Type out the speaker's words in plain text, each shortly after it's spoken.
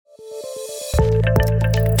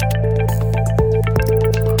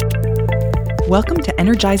Welcome to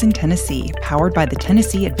Energizing Tennessee, powered by the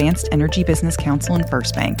Tennessee Advanced Energy Business Council and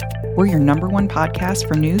First Bank. We're your number one podcast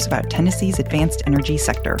for news about Tennessee's advanced energy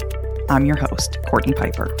sector. I'm your host, Courtney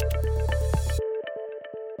Piper.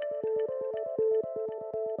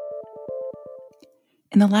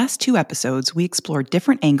 In the last two episodes, we explored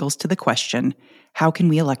different angles to the question, how can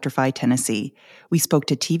we electrify Tennessee? We spoke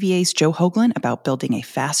to TVA's Joe Hoagland about building a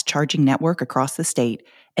fast-charging network across the state,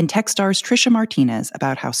 and Techstars' Tricia Martinez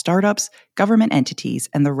about how startups, government entities,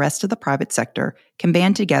 and the rest of the private sector can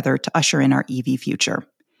band together to usher in our EV future.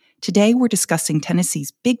 Today, we're discussing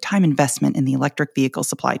Tennessee's big-time investment in the electric vehicle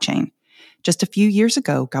supply chain. Just a few years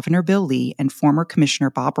ago, Governor Bill Lee and former Commissioner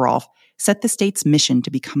Bob Rolfe set the state's mission to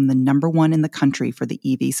become the number one in the country for the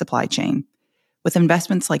EV supply chain. With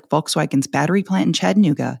investments like Volkswagen's battery plant in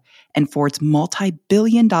Chattanooga and Ford's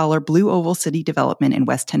multi-billion-dollar Blue Oval City development in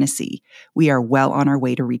West Tennessee, we are well on our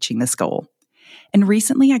way to reaching this goal. And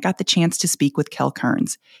recently, I got the chance to speak with Kel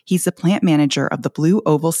Kearns. He's the plant manager of the Blue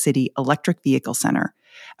Oval City Electric Vehicle Center,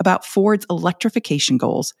 about Ford's electrification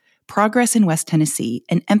goals, progress in West Tennessee,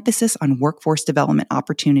 and emphasis on workforce development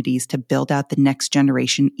opportunities to build out the next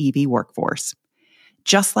generation EV workforce.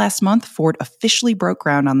 Just last month, Ford officially broke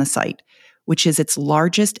ground on the site, which is its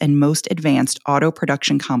largest and most advanced auto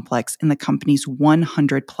production complex in the company's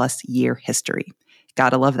 100-plus year history.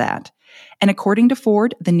 Gotta love that. And according to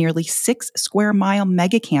Ford, the nearly 6-square-mile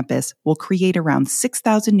mega campus will create around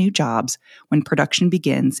 6,000 new jobs when production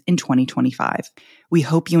begins in 2025. We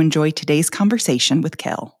hope you enjoy today's conversation with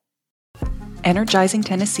Kel. Energizing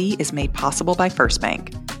Tennessee is made possible by First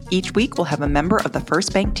Bank. Each week, we'll have a member of the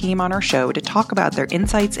First Bank team on our show to talk about their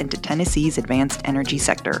insights into Tennessee's advanced energy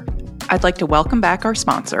sector. I'd like to welcome back our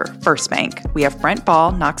sponsor, First Bank. We have Brent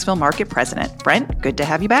Ball, Knoxville Market President. Brent, good to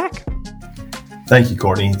have you back. Thank you,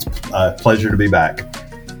 Courtney. It's a pleasure to be back.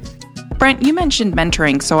 Brent, you mentioned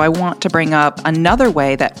mentoring, so I want to bring up another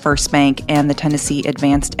way that First Bank and the Tennessee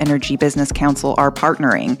Advanced Energy Business Council are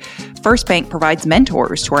partnering. First Bank provides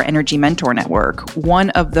mentors to our Energy Mentor Network.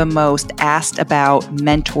 One of the most asked about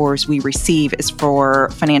mentors we receive is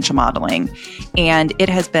for financial modeling. And it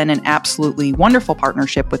has been an absolutely wonderful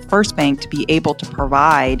partnership with First Bank to be able to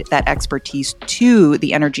provide that expertise to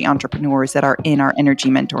the energy entrepreneurs that are in our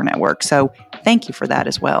Energy Mentor Network. So thank you for that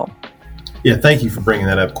as well. Yeah, thank you for bringing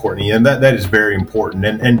that up, Courtney. And that is very important.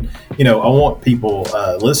 And you know, I want people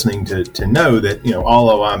listening to know that, you know,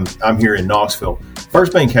 although I'm here in Knoxville,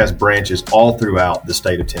 First Bank has branches all throughout the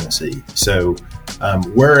state of Tennessee. So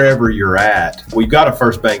wherever you're at, we've got a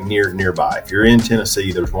First Bank nearby. If you're in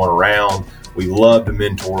Tennessee, there's one around. We love to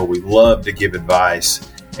mentor. We love to give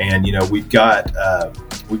advice. And, you know, we've got a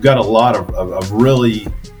lot of really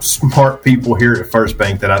smart people here at First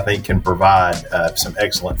Bank that I think can provide some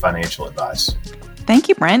excellent financial advice. Thank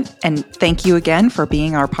you, Brent. And thank you again for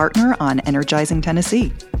being our partner on Energizing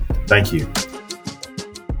Tennessee. Thank you.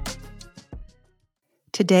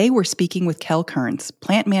 Today, we're speaking with Kel Kearns,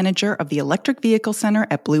 plant manager of the Electric Vehicle Center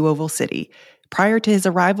at Blue Oval City. Prior to his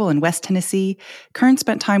arrival in West Tennessee, Kearns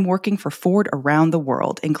spent time working for Ford around the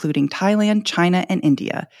world, including Thailand, China, and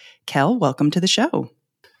India. Kel, welcome to the show.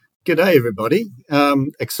 Good day, everybody.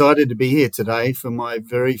 Excited to be here today for my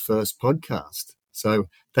very first podcast. So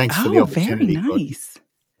thanks for the opportunity. Very nice.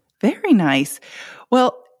 Very nice.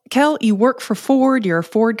 Well, Kel, you work for Ford. You're a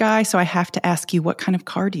Ford guy, so I have to ask you, what kind of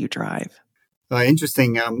car do you drive?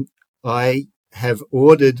 Interesting. I have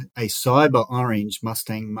ordered a Cyber Orange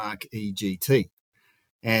Mustang Mach-E GT,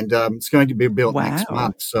 and it's going to be built next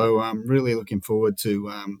month. So I'm really looking forward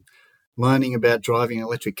to learning about driving an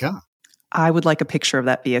electric car. I would like a picture of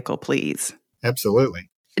that vehicle, please. Absolutely.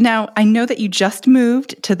 Now, I know that you just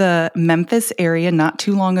moved to the Memphis area not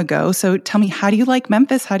too long ago. So tell me, how do you like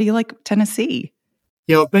Memphis? How do you like Tennessee?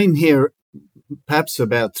 Yeah, I've been here perhaps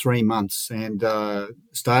about 3 months and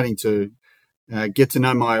starting to get to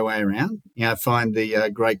know my way around. You know, find the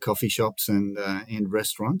great coffee shops and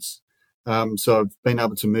restaurants. So I've been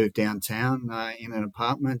able to move downtown in an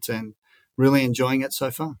apartment and really enjoying it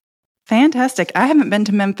so far. Fantastic. I haven't been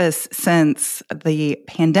to Memphis since the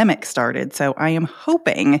pandemic started, so I am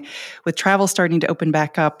hoping with travel starting to open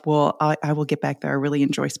back up, I will get back there. I really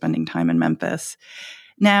enjoy spending time in Memphis.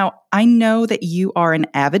 Now, I know that you are an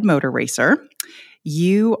avid motor racer.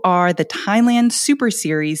 You are the Thailand Super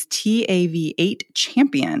Series TAV8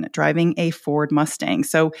 champion driving a Ford Mustang.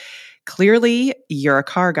 So clearly you're a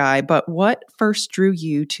car guy, but what first drew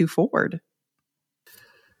you to Ford?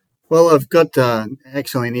 Well, I've got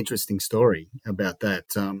actually an interesting story about that.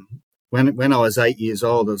 When I was 8 years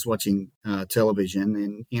old, I was watching television,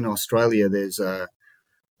 and in Australia there's a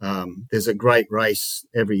great race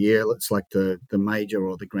every year. It's like the major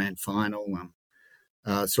or the grand final.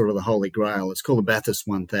 sort of the holy grail. It's called the Bathurst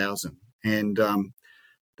 1000. And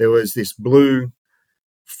there was this blue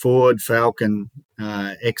Ford Falcon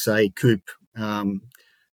XA coupe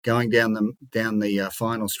going down the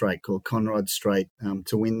final straight called Conrod Straight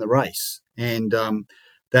to win the race. And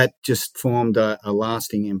that just formed a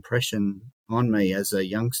lasting impression on me as a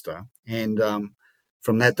youngster. And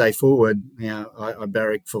from that day forward, I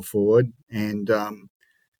barracked for Ford, and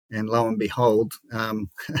lo and behold,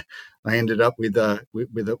 I ended up with a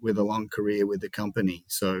long career with the company.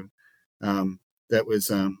 So that was,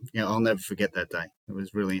 I'll never forget that day. It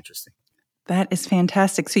was really interesting. That is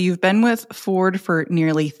fantastic. So you've been with Ford for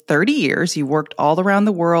nearly 30 years. You worked all around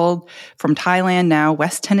the world, from Thailand, now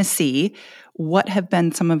West Tennessee. What have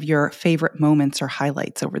been some of your favorite moments or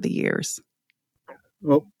highlights over the years?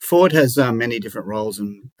 Well, Ford has many different roles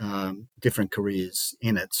and different careers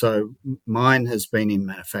in it. So mine has been in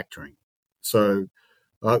manufacturing. So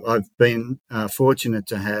I've been fortunate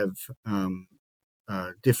to have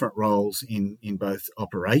different roles in both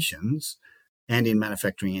operations and in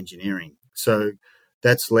manufacturing engineering. So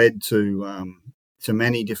that's led to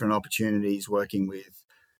many different opportunities working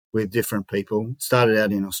with different people. Started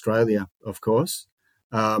out in Australia, of course,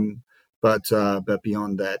 but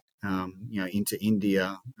beyond that, into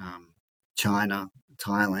India, China,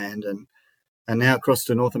 Thailand, and now across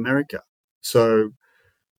to North America. So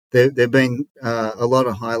there've been a lot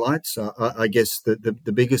of highlights. I guess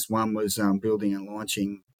the biggest one was building and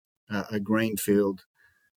launching a greenfield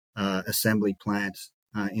assembly plant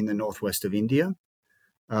in the northwest of India.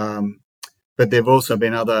 But there have also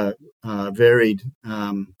been other varied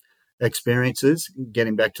experiences,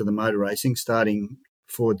 getting back to the motor racing, starting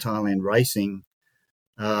Ford Thailand Racing,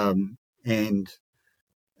 and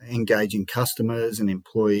engaging customers and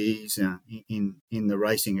employees in the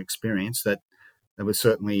racing experience. That was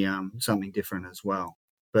certainly something different as well.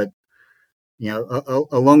 But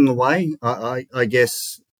along the way, I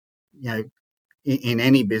guess in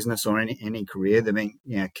any business or any career, there've been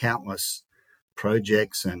countless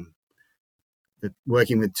projects and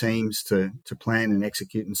working with teams to plan and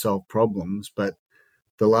execute and solve problems. But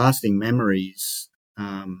the lasting memories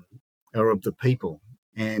are of the people,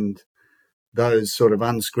 and those sort of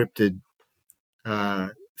unscripted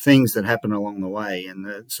things that happen along the way, and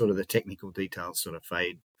the sort of the technical details sort of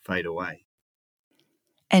fade away.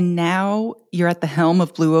 And now you're at the helm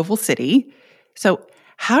of Blue Oval City. So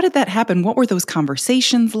how did that happen? What were those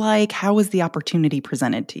conversations like? How was the opportunity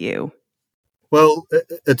presented to you? Well,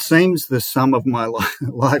 it seems the sum of my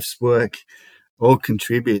life's work all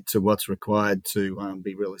contribute to what's required to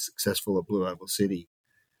be really successful at Blue Oval City.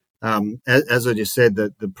 As I just said,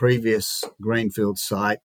 the previous greenfield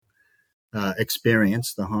site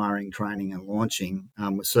experience, the hiring, training, and launching,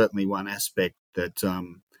 was certainly one aspect that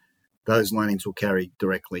those learnings will carry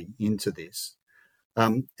directly into this.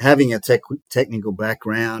 Having a technical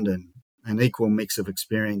background and an equal mix of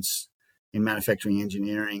experience in manufacturing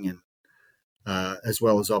engineering and as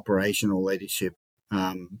well as operational leadership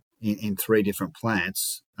in 3 different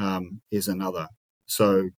plants is another.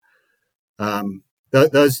 So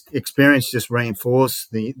those experiences just reinforce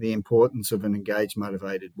the importance of an engaged,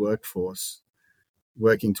 motivated workforce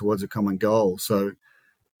working towards a common goal. So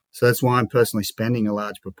that's why I'm personally spending a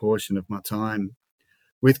large proportion of my time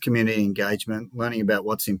with community engagement, learning about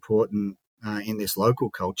what's important in this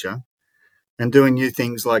local culture, and doing new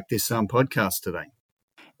things like this podcast today.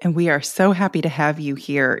 And we are so happy to have you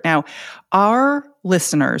here. Now, our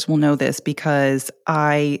listeners will know this because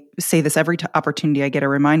I say this every opportunity I get to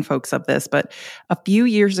remind folks of this, but a few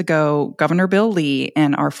years ago, Governor Bill Lee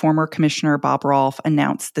and our former Commissioner Bob Rolfe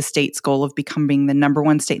announced the state's goal of becoming the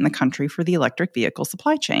 #1 state in the country for the electric vehicle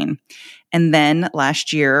supply chain. And then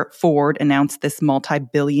last year, Ford announced this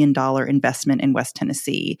multi-billion-dollar investment in West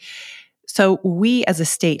Tennessee. So we as a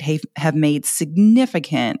state have made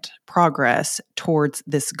significant progress towards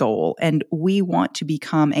this goal, and we want to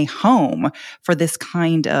become a home for this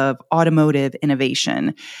kind of automotive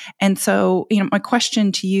innovation. And so, my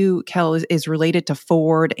question to you, Kel, is related to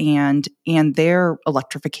Ford and their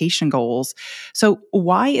electrification goals. So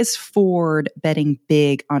why is Ford betting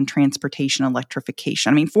big on transportation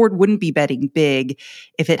electrification? I mean, Ford wouldn't be betting big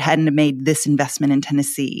if it hadn't made this investment in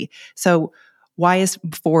Tennessee. So why is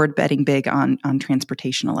Ford betting big on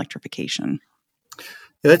transportation electrification?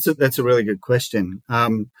 Yeah, that's a really good question. I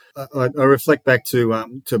reflect back to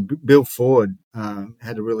Bill Ford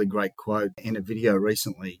had a really great quote in a video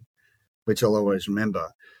recently, which I'll always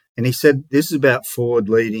remember. And he said, "This is about Ford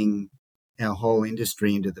leading our whole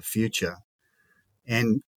industry into the future."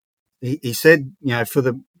 And he said, for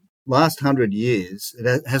the last 100 years,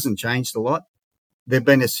 it hasn't changed a lot. there've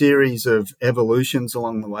been a series of evolutions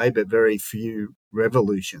along the way, but very few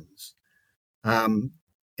revolutions. And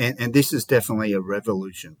this is definitely a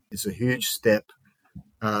revolution. It's a huge step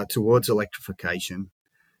towards electrification,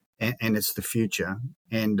 and it's the future.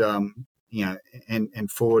 And and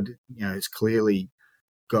Ford, has clearly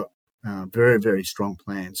got very, very strong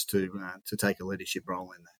plans to take a leadership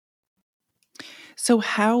role in that. So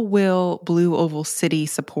how will Blue Oval City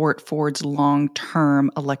support Ford's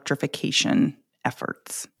long-term electrification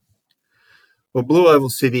efforts? Well, Blue Oval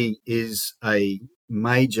City is a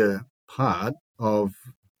major part of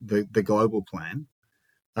the global plan.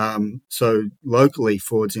 So locally,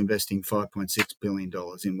 Ford's investing $5.6 billion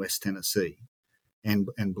in West Tennessee and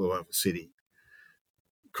Blue Oval City,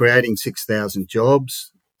 creating 6,000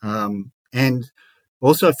 jobs, and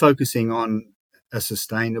also focusing on a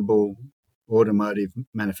sustainable automotive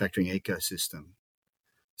manufacturing ecosystem.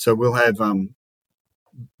 So we'll have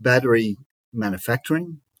battery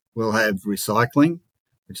manufacturing, we'll have recycling,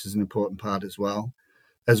 which is an important part as well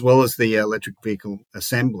as the electric vehicle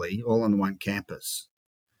assembly, all on one campus.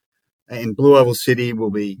 And Blue Oval City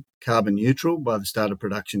will be carbon neutral by the start of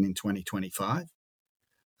production in 2025.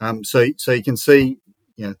 So you can see,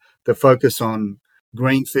 the focus on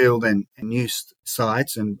greenfield and new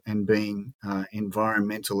sites and being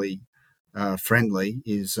environmentally friendly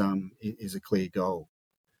is a clear goal.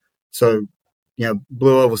 So,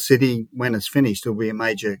 Blue Oval City, when it's finished, will be a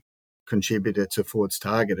major contributor to Ford's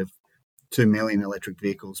target of 2 million electric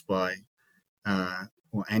vehicles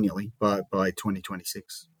annually by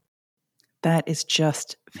 2026. That is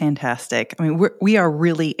just fantastic. I mean, we are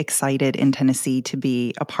really excited in Tennessee to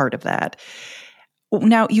be a part of that.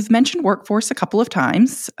 Now, you've mentioned workforce a couple of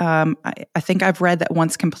times. I think I've read that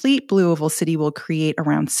once complete, Blue Oval City will create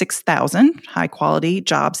around 6,000 high-quality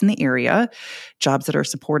jobs in the area, jobs that are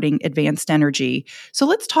supporting advanced energy. So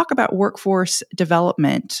let's talk about workforce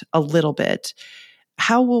development a little bit.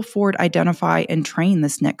 How will Ford identify and train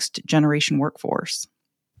this next generation workforce?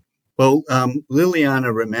 Well,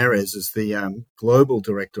 Liliana Ramirez is the Global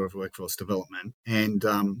Director of Workforce Development, and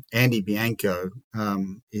Andy Bianco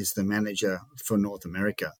is the Manager for North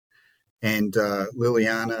America. And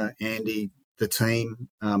Liliana, Andy, the team,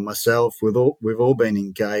 myself, we've all been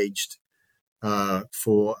engaged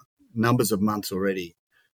for numbers of months already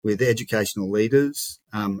with educational leaders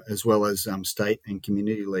as well as state and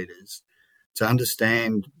community leaders to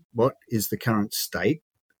understand what is the current state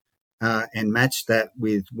and match that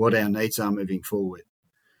with what our needs are moving forward.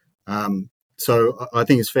 So I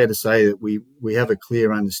think it's fair to say that we have a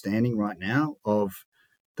clear understanding right now of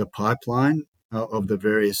the pipeline of the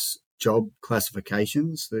various job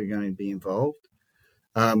classifications that are going to be involved.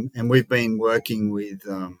 And we've been working with,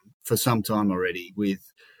 for some time already,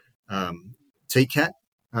 with TCAT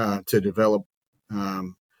to develop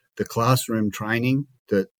the classroom training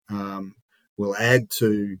that will add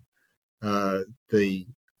to the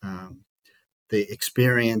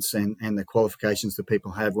experience and the qualifications that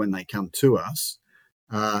people have when they come to us.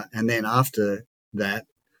 And then after that,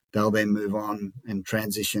 they'll then move on and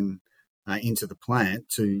transition into the plant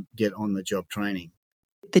to get on the job training.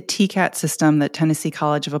 The TCAT system that Tennessee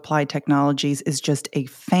College of Applied Technologies is just a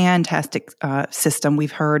fantastic system.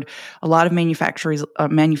 We've heard a lot of manufacturers,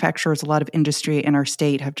 a lot of industry in our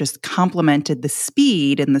state have just complimented the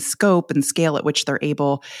speed and the scope and scale at which they're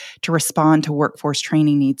able to respond to workforce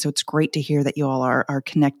training needs. So it's great to hear that you all are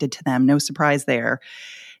connected to them. No surprise there.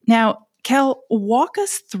 Now, Kel, walk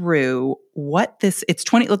us through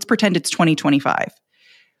let's pretend it's 2025.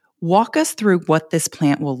 Walk us through what this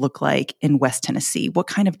plant will look like in West Tennessee. What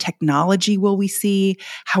kind of technology will we see?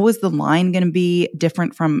 How is the line going to be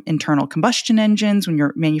different from internal combustion engines when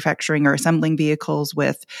you're manufacturing or assembling vehicles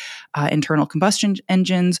with internal combustion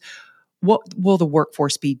engines? What will the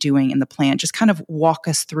workforce be doing in the plant? Just kind of walk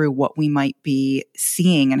us through what we might be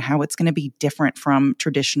seeing and how it's going to be different from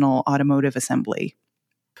traditional automotive assembly.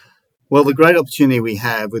 Well, the great opportunity we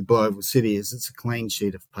have with Blue Oval City is it's a clean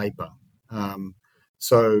sheet of paper.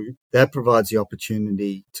 So that provides the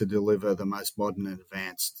opportunity to deliver the most modern and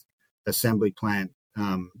advanced assembly plant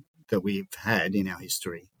that we've had in our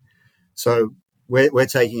history. So we're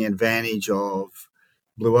taking advantage of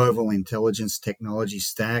Blue Oval Intelligence technology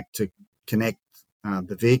stack to connect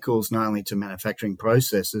the vehicles not only to manufacturing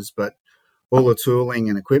processes, but all the tooling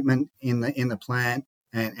and equipment in the plant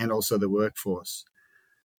and also the workforce.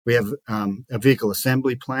 We have a vehicle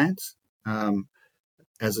assembly plant.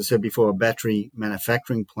 As I said before, a battery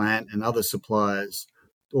manufacturing plant and other suppliers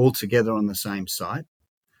all together on the same site.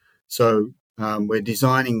 So we're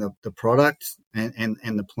designing the product and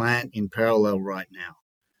the plant in parallel right now.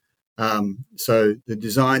 So the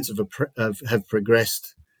designs have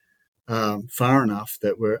progressed far enough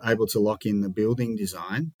that we're able to lock in the building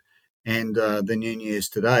design. And the new news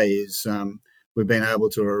today is we've been able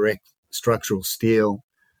to erect structural steel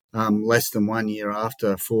less than 1 year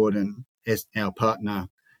after Ford and our partner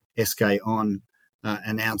SK On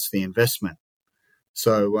announced the investment.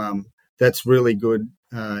 So that's really good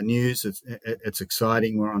news. It's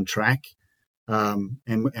exciting. We're on track, and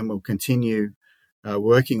we'll continue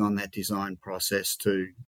working on that design process to,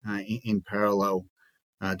 in parallel,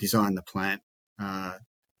 design the plant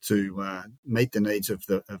to meet the needs of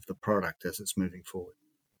the product as it's moving forward.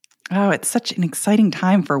 Oh, it's such an exciting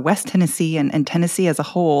time for West Tennessee and Tennessee as a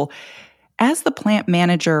whole. As the plant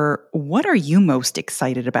manager, what are you most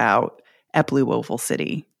excited about at Blue Oval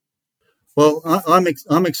City? Well,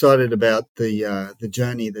 I'm excited about the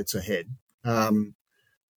journey that's ahead.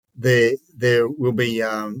 There will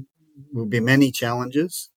be many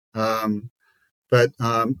challenges, but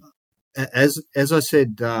as I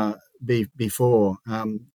said before,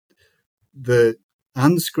 the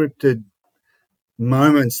unscripted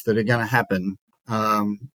moments that are going to happen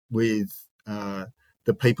with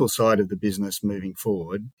the people side of the business moving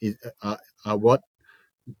forward are what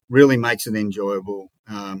really makes it enjoyable,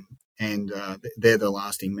 and they're the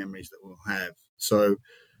lasting memories that we'll have. So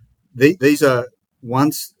these are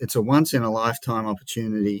it's a once in a lifetime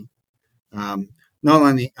opportunity,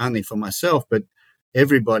 not only for myself, but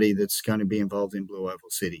everybody that's going to be involved in Blue Oval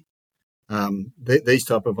City. These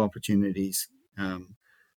type of opportunities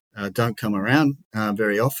don't come around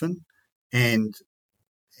very often, and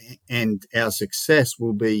our success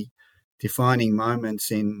will be defining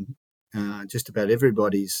moments in just about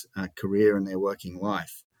everybody's career and their working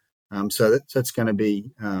life. So that's going to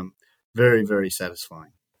be very, very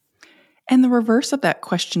satisfying. And the reverse of that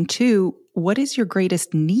question, too, what is your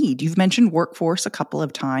greatest need? You've mentioned workforce a couple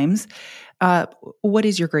of times. What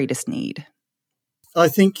is your greatest need? I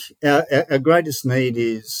think our greatest need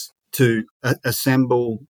is to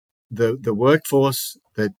assemble the workforce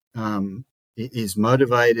that is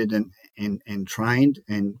motivated and trained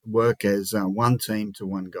and work as one team to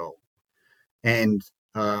one goal. And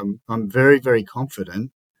I'm very, very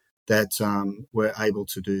confident that we're able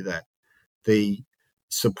to do that. The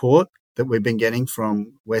support that we've been getting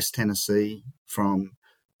from West Tennessee, from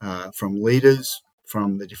leaders,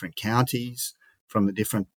 from the different counties, from the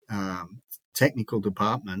different technical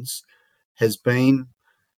departments, has been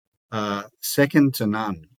second to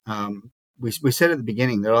none. We said at the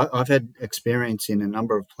beginning that I've had experience in a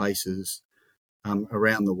number of places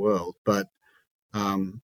around the world, but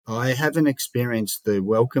I haven't experienced the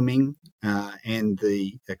welcoming and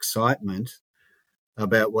the excitement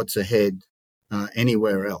about what's ahead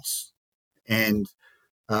anywhere else. And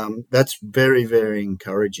that's very, very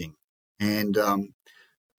encouraging. And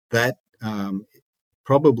that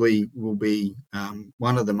probably will be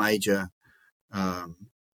one of the major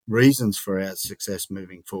reasons for our success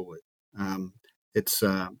moving forward. It's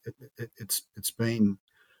been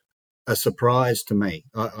a surprise to me.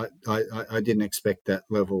 I didn't expect that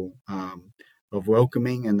level of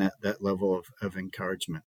welcoming and that level of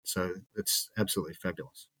encouragement. So it's absolutely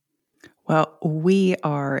fabulous. Well, we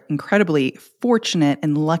are incredibly fortunate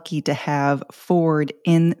and lucky to have Ford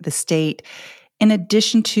in the state. In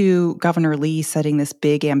addition to Governor Lee setting this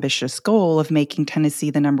big, ambitious goal of making Tennessee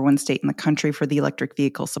the number one state in the country for the electric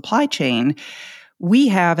vehicle supply chain, we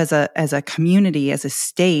have, as a community, as a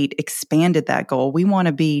state, expanded that goal. We want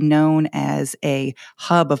to be known as a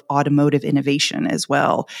hub of automotive innovation as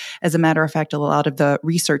well. As a matter of fact, a lot of the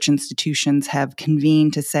research institutions have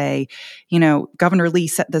convened to say, Governor Lee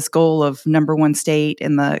set this goal of number one state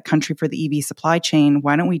in the country for the EV supply chain.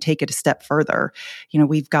 Why don't we take it a step further?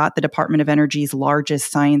 We've got the Department of Energy's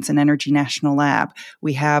largest science and energy national lab.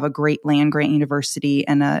 We have a great land-grant university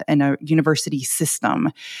and a university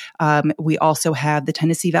system. We also have the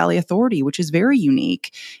Tennessee Valley Authority, which is very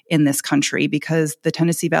unique in this country because the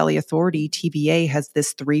Tennessee Valley Authority, TVA, has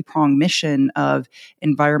this three-pronged mission of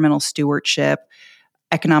environmental stewardship,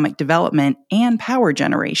 economic development, and power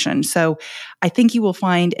generation. So I think you will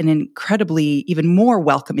find an incredibly, even more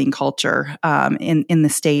welcoming culture in the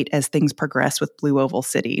state as things progress with Blue Oval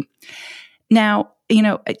City. Now,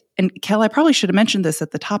 and Kel, I probably should have mentioned this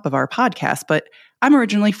at the top of our podcast, but I'm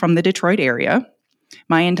originally from the Detroit area.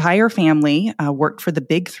 My entire family worked for the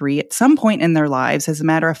big three at some point in their lives. As a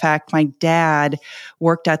matter of fact, my dad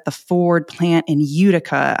worked at the Ford plant in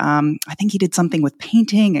Utica. I think he did something with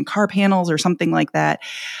painting and car panels or something like that.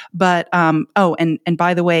 But, and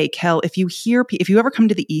by the way, Kel, if you ever come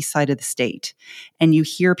to the east side of the state and you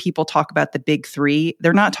hear people talk about the big three,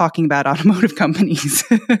 they're not talking about automotive companies.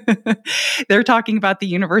 They're talking about the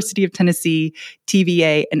University of Tennessee,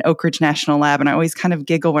 TVA, and Oak Ridge National Lab. And I always kind of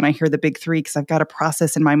giggle when I hear the big three because I've got to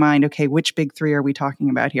process in my mind, okay, which big three are we talking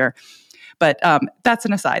about here? But that's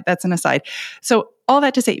an aside. So all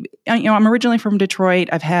that to say, I'm originally from Detroit.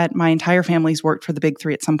 I've had my entire family's worked for the big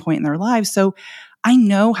three at some point in their lives. So I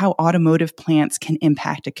know how automotive plants can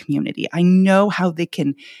impact a community. I know how they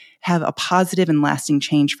can have a positive and lasting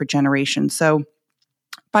change for generations. So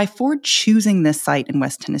by Ford choosing this site in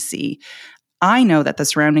West Tennessee, I know that the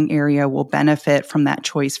surrounding area will benefit from that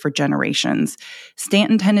choice for generations.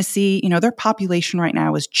 Stanton, Tennessee, their population right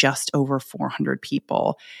now is just over 400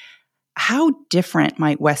 people. How different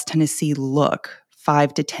might West Tennessee look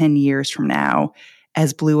 5 to 10 years from now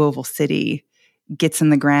as Blue Oval City gets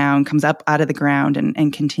in the ground, comes up out of the ground,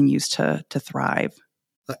 and continues to thrive?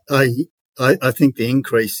 I think the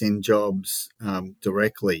increase in jobs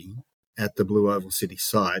directly at the Blue Oval City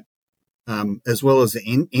site, as well as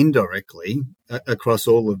indirectly across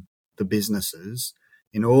all of the businesses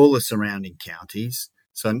in all the surrounding counties.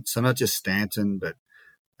 So not just Stanton, but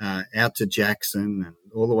out to Jackson and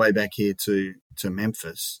all the way back here to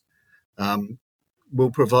Memphis,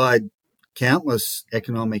 will provide countless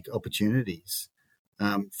economic opportunities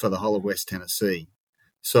for the whole of West Tennessee.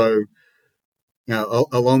 So,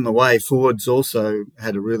 along the way, Ford's also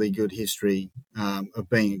had a really good history of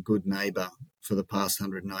being a good neighbour for the past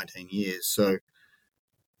 119 years. So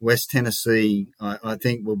West Tennessee, I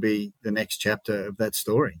think, will be the next chapter of that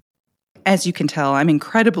story. As you can tell, I'm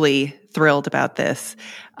incredibly thrilled about this.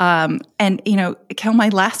 And, Kel, my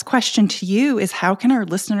last question to you is, how can our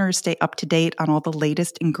listeners stay up to date on all the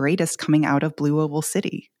latest and greatest coming out of Blue Oval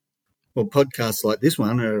City? Well, podcasts like this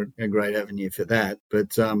one are a great avenue for that.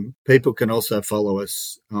 But people can also follow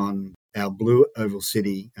us on our Blue Oval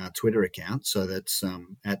City Twitter account. So that's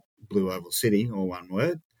at Blue Oval City, all one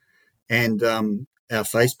word. And our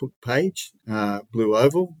Facebook page, Blue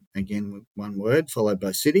Oval, again, one word, followed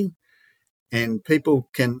by City. And people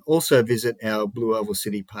can also visit our Blue Oval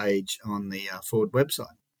City page on the Ford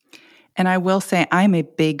website. And I will say I'm a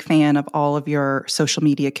big fan of all of your social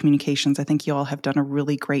media communications. I think you all have done a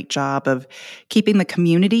really great job of keeping the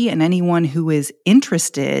community and anyone who is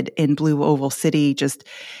interested in Blue Oval City just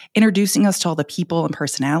introducing us to all the people and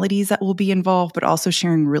personalities that will be involved, but also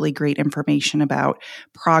sharing really great information about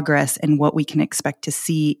progress and what we can expect to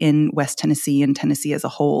see in West Tennessee and Tennessee as a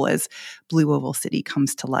whole as Blue Oval City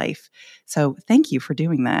comes to life. So thank you for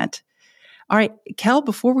doing that. All right, Kel,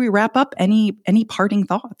 before we wrap up, any parting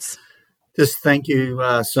thoughts? Just thank you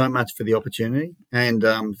so much for the opportunity, and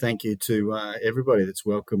thank you to everybody that's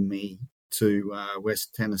welcomed me to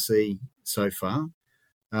West Tennessee so far.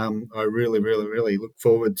 I really, really, really look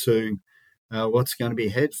forward to what's going to be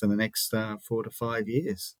ahead for the next 4 to 5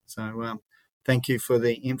 years. So thank you for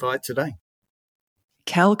the invite today.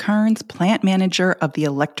 Kel Kearns, Plant Manager of the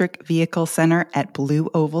Electric Vehicle Center at Blue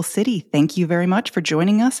Oval City. Thank you very much for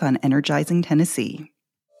joining us on Energizing Tennessee.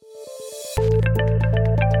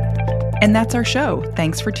 And that's our show.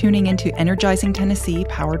 Thanks for tuning into Energizing Tennessee,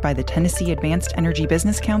 powered by the Tennessee Advanced Energy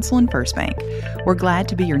Business Council and First Bank. We're glad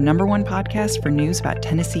to be your #1 podcast for news about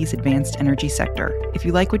Tennessee's advanced energy sector. If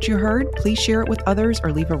you like what you heard, please share it with others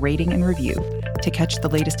or leave a rating and review. To catch the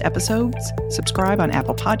latest episodes, subscribe on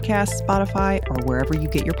Apple Podcasts, Spotify, or wherever you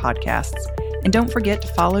get your podcasts. And don't forget to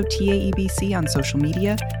follow TAEBC on social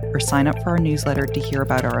media or sign up for our newsletter to hear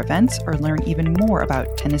about our events or learn even more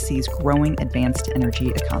about Tennessee's growing advanced energy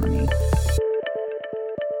economy.